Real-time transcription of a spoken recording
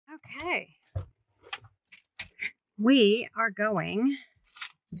Okay. We are going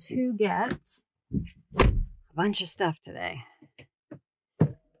to get a bunch of stuff today.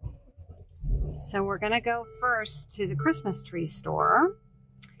 So we're going to go first to the Christmas tree store,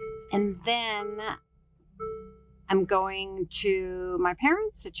 and then I'm going to my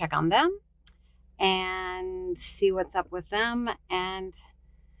parents to check on them and see what's up with them, and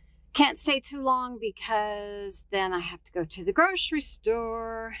can't stay too long because then I have to go to the grocery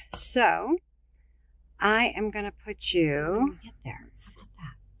store. So I am going to put you get there.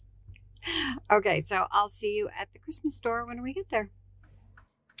 Okay, so I'll see you at the Christmas store when we get there.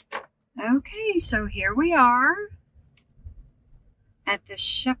 Okay, so here we are at the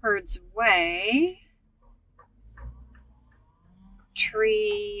Shepherd's Way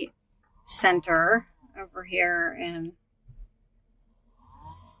Tree Center over here, and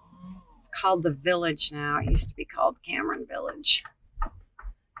it's called the Village now. It used to be called Cameron Village.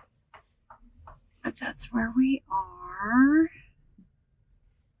 But that's where we are.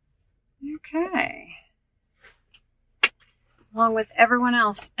 Okay. Along with everyone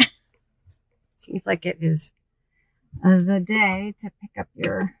else. Seems like it is the day to pick up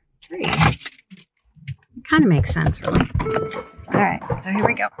your tree. It kind of makes sense, really. All right, so here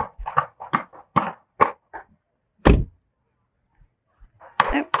we go.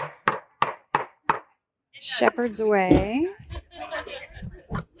 Oh. Shepherd's Way.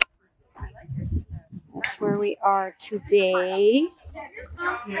 That's where we are today.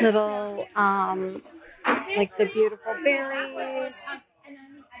 Little, like the beautiful berries.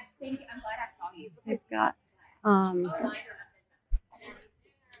 They've got, oh,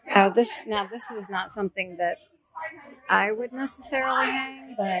 this is not something that I would necessarily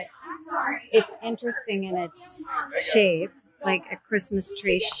hang, but it's interesting in its shape, like a Christmas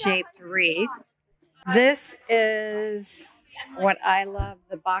tree shaped wreath. This is what I love.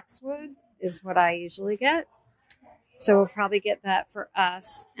 The boxwood is what I usually get. So we'll probably get that for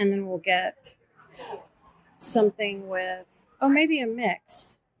us, and then we'll get something with, oh, maybe a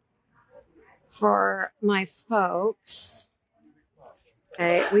mix for my folks.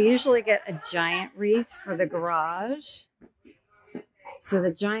 Okay, we usually get a giant wreath for the garage. So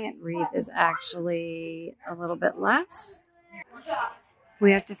the giant wreath is actually a little bit less.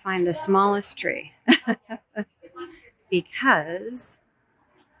 We have to find the smallest tree because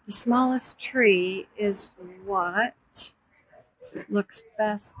the smallest tree is what looks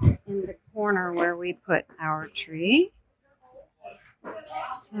best in the corner where we put our tree.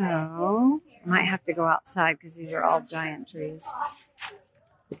 So I might have to go outside because these are all giant trees.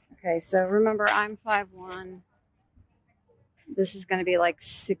 Okay, so remember I'm 5'1". This is going to be like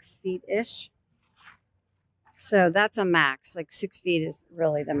 6 feet-ish. So that's a max. Like 6 feet is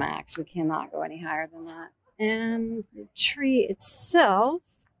really the max. We cannot go any higher than that. And the tree itself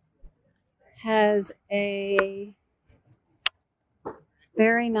has a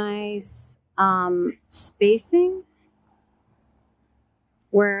very nice spacing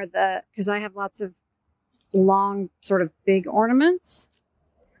where because I have lots of long sort of big ornaments,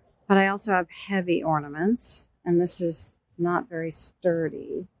 but I also have heavy ornaments, and this is not very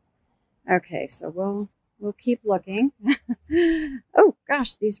sturdy. Okay, so we'll keep looking. Oh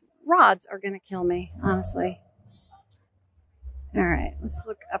gosh, these rods are gonna kill me, honestly. All right, let's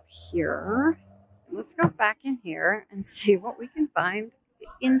look up here. Let's go back in here and see what we can find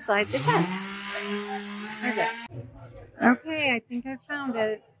inside the tent. Okay, I think I found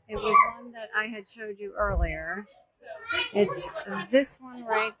it. It was one that I had showed you earlier. It's this one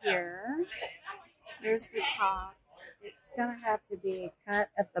right here. Here's the top. It's gonna have to be cut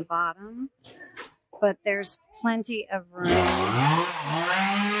at the bottom, but there's plenty of room.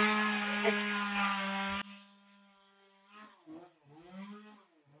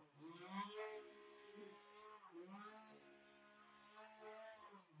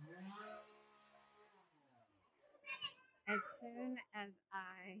 As soon as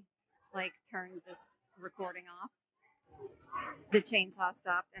I turned this recording off, the chainsaw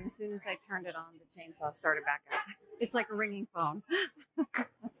stopped, and as soon as I turned it on, the chainsaw started back up. It's like a ringing phone.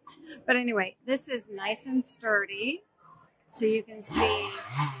 But anyway, this is nice and sturdy, so you can see.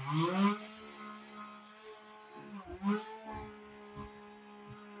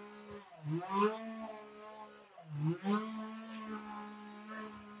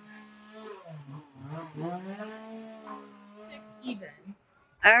 Even.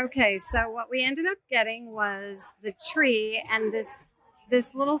 Okay, so what we ended up getting was the tree and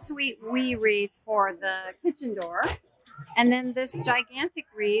this little sweet wee wreath for the kitchen door, and then this gigantic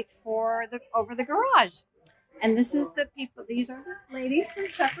wreath for over the garage. And this is the people. These are the ladies from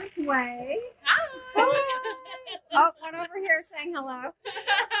Shepherd's Way. Hi. Oh, one over here saying hello.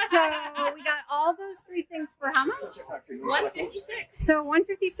 So we got all those 3 things for how much? $156. So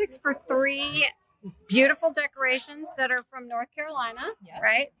 $156 for 3 beautiful decorations that are from North Carolina,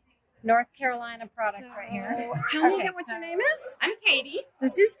 right? North Carolina products right here. Tell me again what your name is. I'm Katie.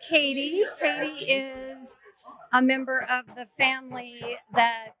 This is Katie. Katie is a member of the family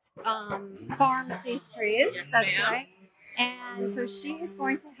that farms these trees. Yes, That's ma'am. right. And so she is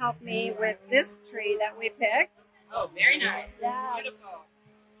going to help me with this tree that we picked. Oh, very nice. Yes. Beautiful.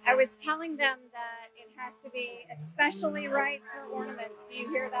 I was telling them that it has to be especially right for ornaments. Do you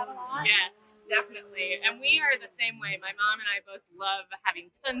hear that a lot? Yes, definitely. And we are the same way. My mom and I both love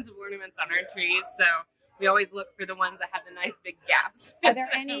having tons of ornaments on our trees, so we always look for the ones that have the nice big gaps. Are there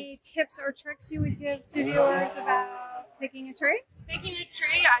any tips or tricks you would give to viewers about picking a tree? Picking a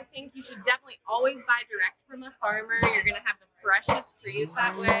tree, I think you should definitely always buy direct from a farmer. You're going to have the freshest trees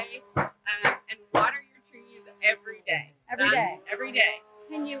that way. And water your trees every day. Every day? Every day.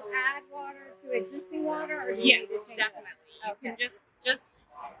 Can you add water to existing water, or do you Yes, need to change definitely. it? You can just,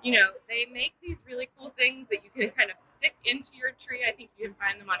 you know, they make these really cool things that you can kind of stick into your tree. I think you can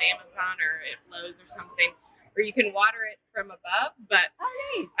find them on Amazon or at Lowe's or something. Or you can water it from above, but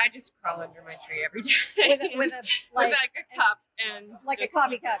I just crawl under my tree every day with a cup and like a just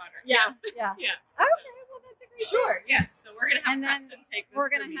coffee put the cup. water. Yeah. Yeah. Okay, well that's a great Sure. Yes. So we're gonna have And then Preston take this. we're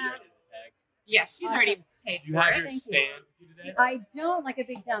gonna for me. have- Yeah, she's Awesome. already paid You for have it. your Thank you. stand with you today? I don't, like a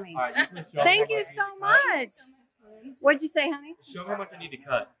big dummy. All right, you can show Thank me you how so much I need much. to cut. What'd you say, honey? Show me how much I need to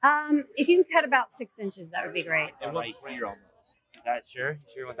cut. If you can cut about 6 inches, that would be great. And right here almost. That sure? You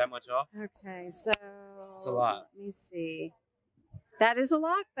sure you want that much off? Okay, so It's a lot. Let me see. That is a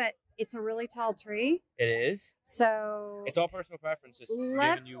lot, but it's a really tall tree. It is. So It's all personal preference, just giving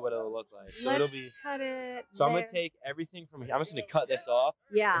Let's- you what it'll look like. So it'll let's be. cut it. So I'm there. gonna take everything from here. I'm just gonna cut this off,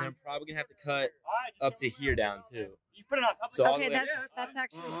 and then Yeah. I'm probably gonna have to cut up to here down too. You put it on top. So all Okay, the way- that's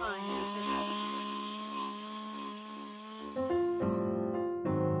actually fine.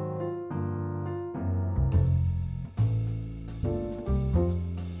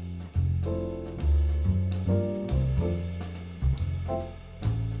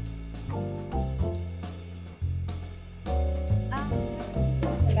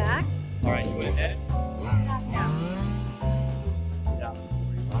 The back. All right, you went ahead.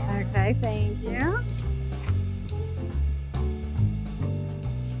 Okay, thank you.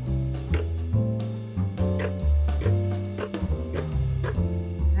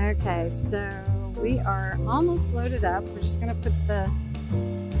 Okay, so we are almost loaded up. We're just gonna put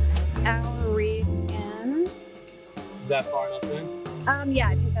our wreath in. Is that far enough in? Yeah,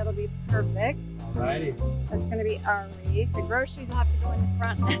 I think that'll be perfect. Alrighty. That's gonna be our wreath. The groceries will have to go in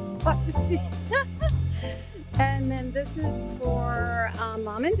the front. And then this is for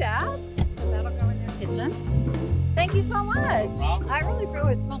Mom and Dad. So that'll go in their kitchen. Thank you so much. No problem. I really feel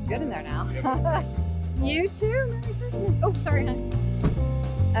it smells good in there now. You too. Merry Christmas. Oh, sorry, honey.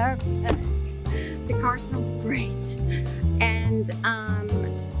 Okay. The car smells great. And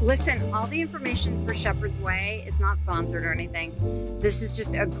listen, all the information for Shepherd's Way is not sponsored or anything. This is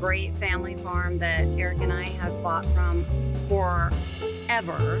just a great family farm that Eric and I have bought from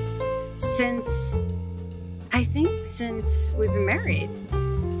forever. Since we've been married.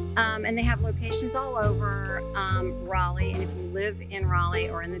 And they have locations all over Raleigh. And if you live in Raleigh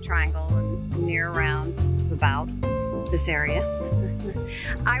or in the Triangle and near around about this area,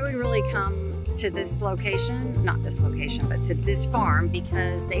 I would really come to this location, not this location, but to this farm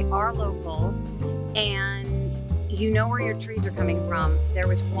because they are local and you know where your trees are coming from. There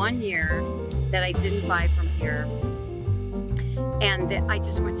was one year that I didn't buy from here and I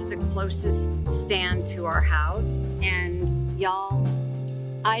just went to the closest stand to our house and y'all,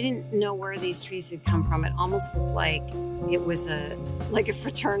 I didn't know where these trees had come from. It almost looked like it was a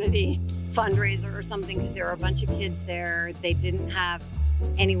fraternity fundraiser or something because there were a bunch of kids there. They didn't have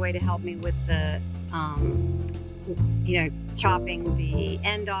any way to help me with the, chopping the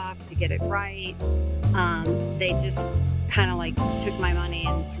end off to get it right. They just kind of like took my money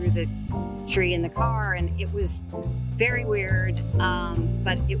and threw the tree in the car and it was very weird,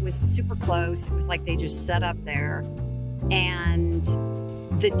 but it was super close. It was like they just set up there and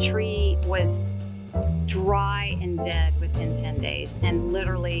the tree was dry and dead within 10 days. And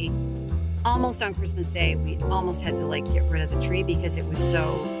literally almost on Christmas Day, we almost had to like get rid of the tree because it was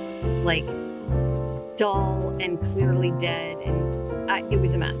so like dull and clearly dead and it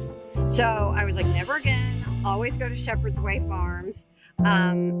was a mess. So I was like, never again, always go to Shepherd's Way Farms.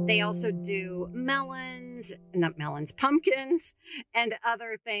 They also do pumpkins and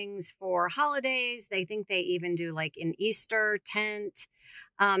other things for holidays. They think they even do like an Easter tent.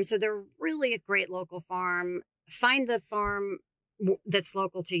 So they're really a great local farm find the farm that's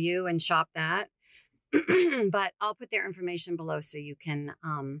local to you and shop that. But I'll put their information below so you can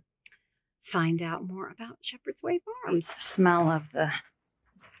find out more about Shepherd's Way Farms. Smell of the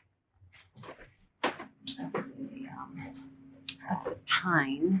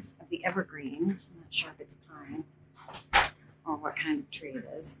pine, of the evergreen. I'm not sure if it's pine or what kind of tree it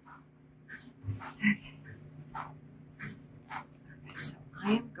is. Okay. Okay, so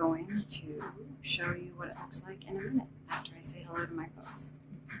I am going to show you what it looks like in a minute after I say hello to my folks.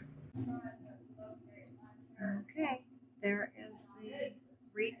 Okay, there is the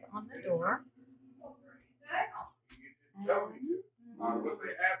wreath on the door.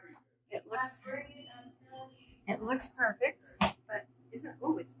 It looks perfect, but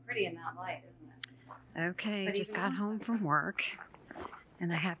it's pretty in that light, isn't it? Okay, I just got home from work,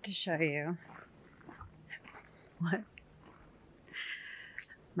 and I have to show you what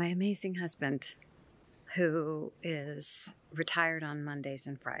my amazing husband, who is retired on Mondays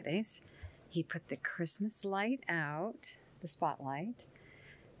and Fridays, he put the Christmas light out, the spotlight,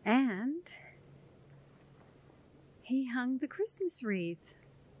 and he hung the Christmas wreath.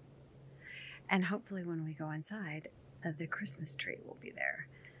 And hopefully when we go inside, the Christmas tree will be there.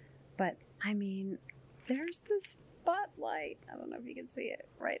 But, I mean, there's the spotlight. I don't know if you can see it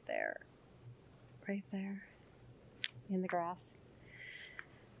right there. Right there in the grass.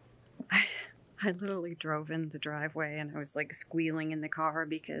 I literally drove in the driveway and I was like squealing in the car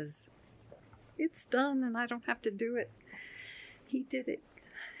because it's done and I don't have to do it. He did it.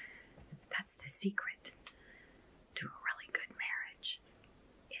 That's the secret to a really good marriage,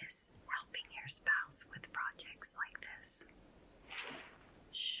 is helping your spouse with projects like this.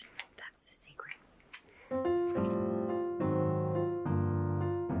 Shh, that's the secret.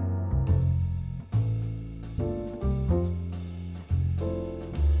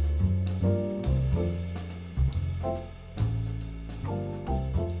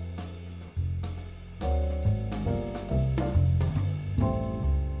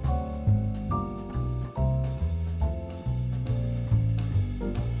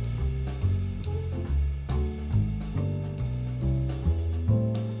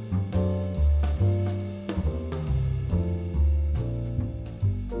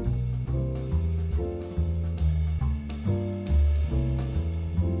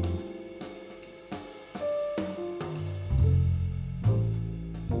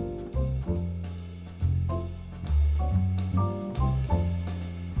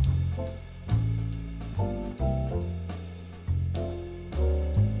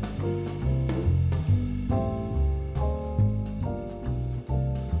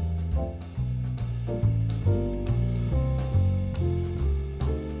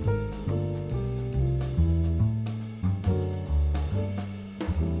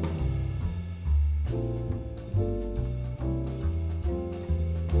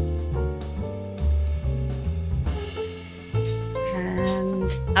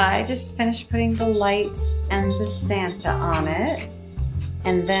 I just finished putting the lights and the Santa on it.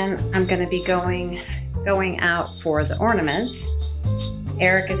 And then I'm gonna be going out for the ornaments.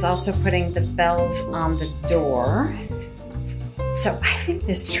 Eric is also putting the bells on the door. So I think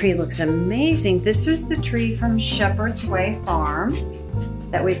this tree looks amazing. This is the tree from Shepherd's Way Farm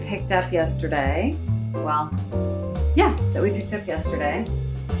that we picked up yesterday. Well, yeah, that we picked up yesterday.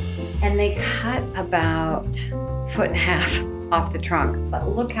 And they cut about 1.5 feet off the trunk, but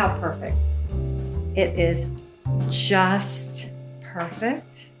look how perfect. It is just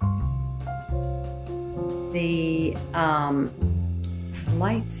perfect. The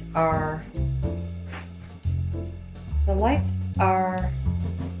lights are, I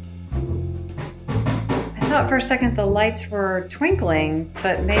thought for a second the lights were twinkling,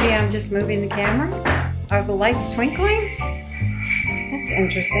 but maybe I'm just moving the camera. Are the lights twinkling? That's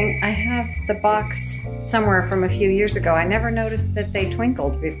interesting. I have the box somewhere from a few years ago. I never noticed that they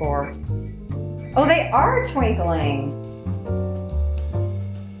twinkled before. Oh, they are twinkling.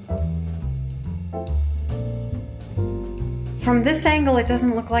 From this angle, it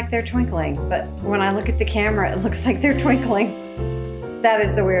doesn't look like they're twinkling, but when I look at the camera, it looks like they're twinkling. That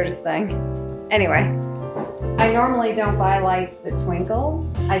is the weirdest thing. Anyway, I normally don't buy lights that twinkle.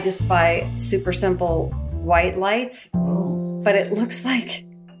 I just buy super simple white lights. But it looks like,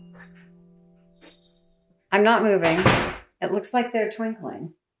 I'm not moving. It looks like they're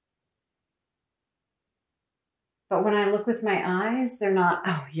twinkling. But when I look with my eyes, they're not.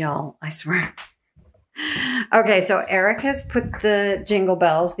 Oh, y'all, I swear. Okay, so Eric has put the jingle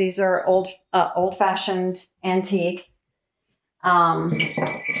bells. These are old-fashioned antique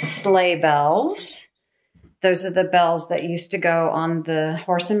sleigh bells. Those are the bells that used to go on the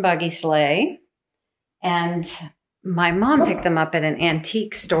horse and buggy sleigh. And my mom picked them up at an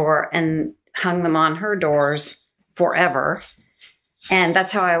antique store and hung them on her doors forever. And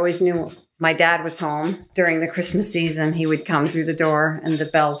that's how I always knew my dad was home during the Christmas season. He would come through the door and the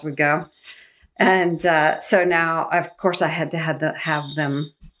bells would go. And so now, of course, I had to have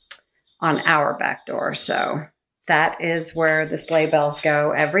them on our back door. So that is where the sleigh bells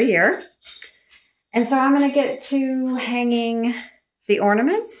go every year. And so I'm going to get to hanging the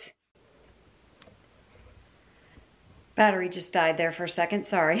ornaments. Battery just died there for a second,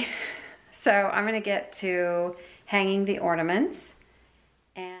 sorry. So I'm going to get to hanging the ornaments.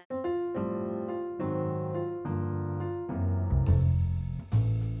 And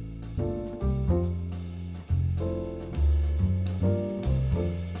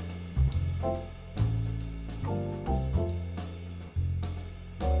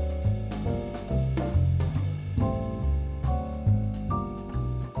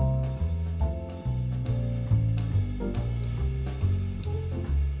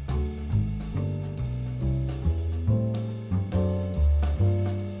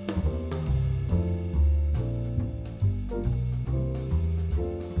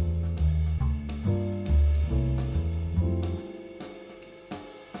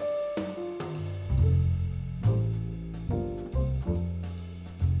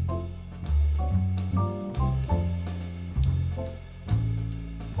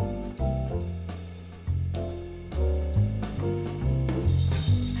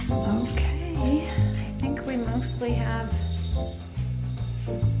have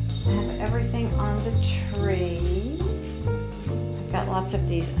everything on the tree. I've got lots of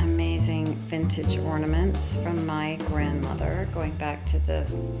these amazing vintage ornaments from my grandmother, going back to the,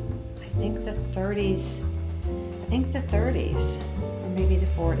 I think the 30s, or maybe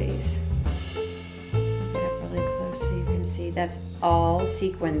the 40s. Get up really close so you can see. That's all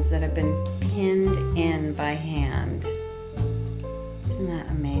sequins that have been pinned in by hand. Isn't that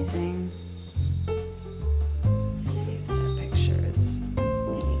amazing?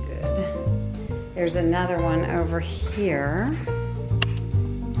 There's another one over here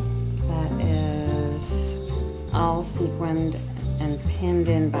that is all sequined and pinned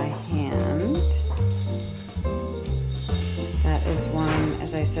in by hand. That is one,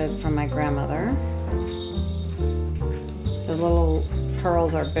 as I said, from my grandmother. The little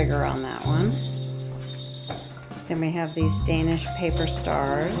pearls are bigger on that one. Then we have these Danish paper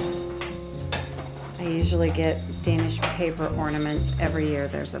stars. I usually get Danish paper ornaments every year.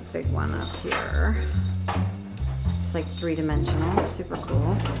 There's a big one up here. It's like three-dimensional, super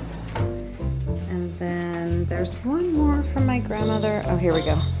cool. And then there's one more from my grandmother. Oh, here we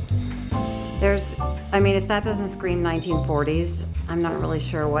go. There's, I mean, if that doesn't scream 1940s, I'm not really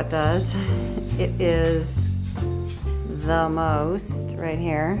sure what does. It is the most, right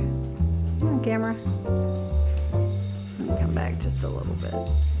here. Come on, camera. Let me come back just a little bit.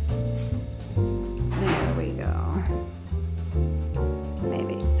 There we go.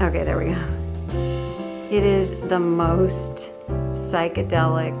 Maybe. Okay, there we go. It is the most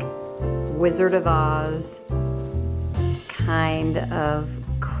psychedelic Wizard of Oz kind of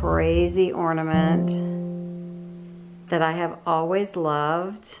crazy ornament that I have always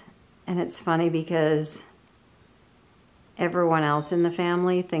loved. And it's funny because everyone else in the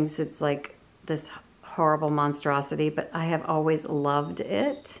family thinks it's like this horrible monstrosity, but I have always loved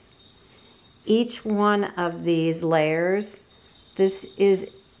it. Each one of these layers, this is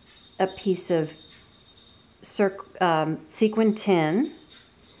a piece of sequin tin.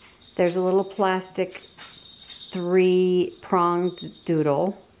 There's a little plastic 3-pronged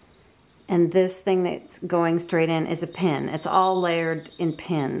doodle. And this thing that's going straight in is a pin. It's all layered in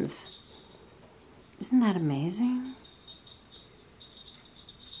pins. Isn't that amazing?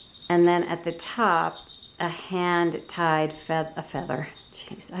 And then at the top, a hand-tied feather.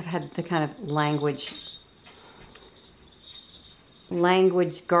 Jeez, I've had the kind of language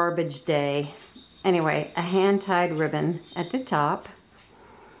garbage day. Anyway, a hand-tied ribbon at the top.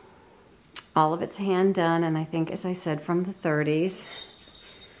 All of it's hand done, and I think, as I said, from the 30s.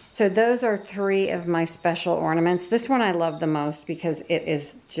 So those are 3 of my special ornaments. This one I love the most because it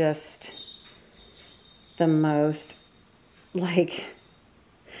is just the most, like,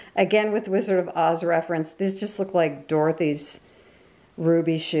 again with Wizard of Oz reference, these just look like Dorothy's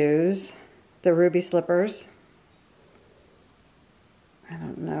ruby shoes, the ruby slippers. I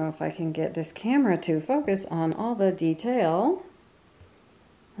don't know if I can get this camera to focus on all the detail.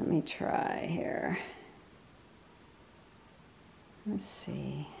 Let me try here. Let's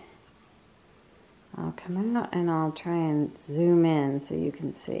see. I'll come out and I'll try and zoom in so you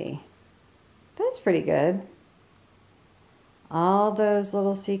can see. That's pretty good. All those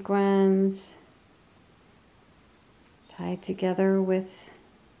little sequins. tied together with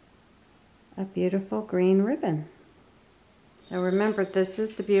a beautiful green ribbon. So remember, this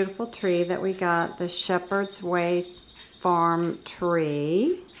is the beautiful tree that we got, the Shepherd's Way Farm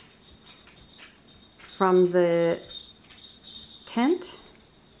tree, from the tent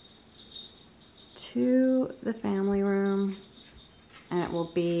to the family room, and it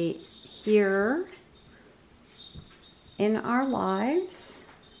will be here in our lives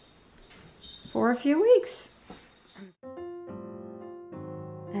for a few weeks.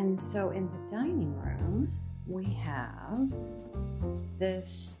 And so in the dining room, we have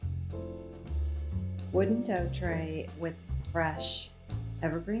this wooden dough tray with fresh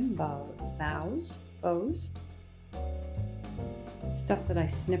evergreen bows, stuff that I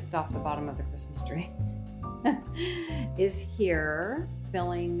snipped off the bottom of the Christmas tree, is here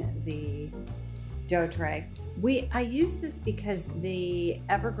filling the dough tray. I use this because the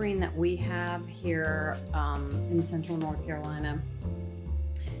evergreen that we have here in central North Carolina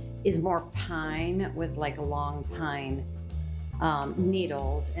is more pine, with like long pine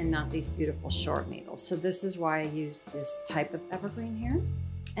needles, and not these beautiful short needles. So this is why I use this type of evergreen here.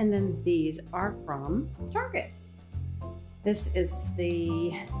 And then these are from Target. This is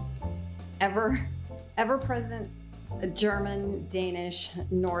the ever-present German, Danish,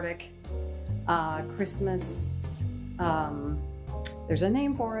 Nordic Christmas. There's a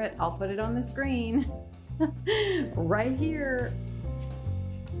name for it. I'll put it on the screen right here.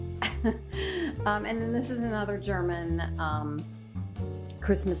 And then this is another German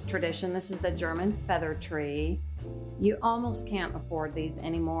Christmas tradition. This is the German feather tree. You almost can't afford these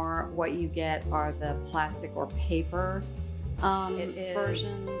anymore. What you get are the plastic or paper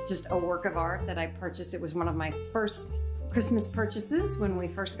versions. Just a work of art that I purchased. It was one of my first Christmas purchases when we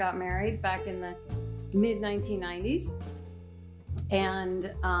first got married back in the mid-1990s.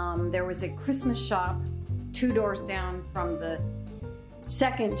 And there was a Christmas shop 2 doors down from the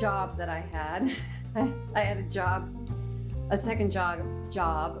second job that I had. I had a second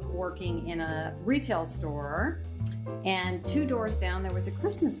job working in a retail store, and 2 doors down there was a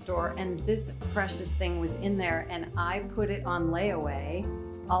Christmas store, and this precious thing was in there, and I put it on layaway.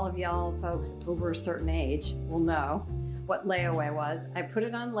 All of y'all folks over a certain age will know what layaway was. I put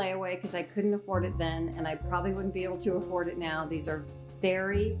it on layaway because I couldn't afford it then, and I probably wouldn't be able to afford it now. These are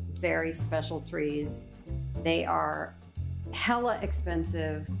very, very special trees. They are hella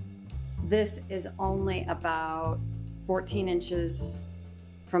expensive. This is only about 14 inches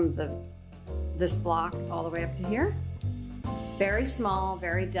from this block all the way up to here. Very small,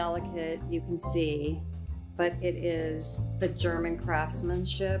 very delicate, you can see, but it is, the German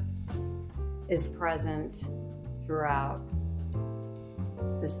craftsmanship is present throughout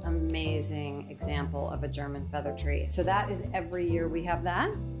this amazing example of a German feather tree. So that is every year we have that.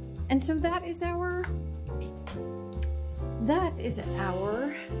 And so that is our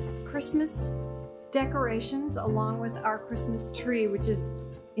Christmas decorations, along with our Christmas tree, which is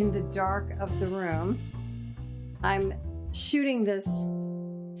in the dark of the room. I'm shooting this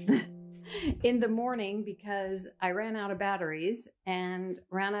in the morning because I ran out of batteries and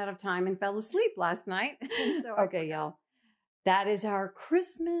ran out of time and fell asleep last night. So, okay, y'all, that is our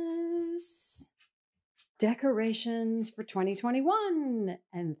Christmas decorations for 2021.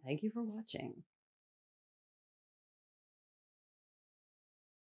 And thank you for watching.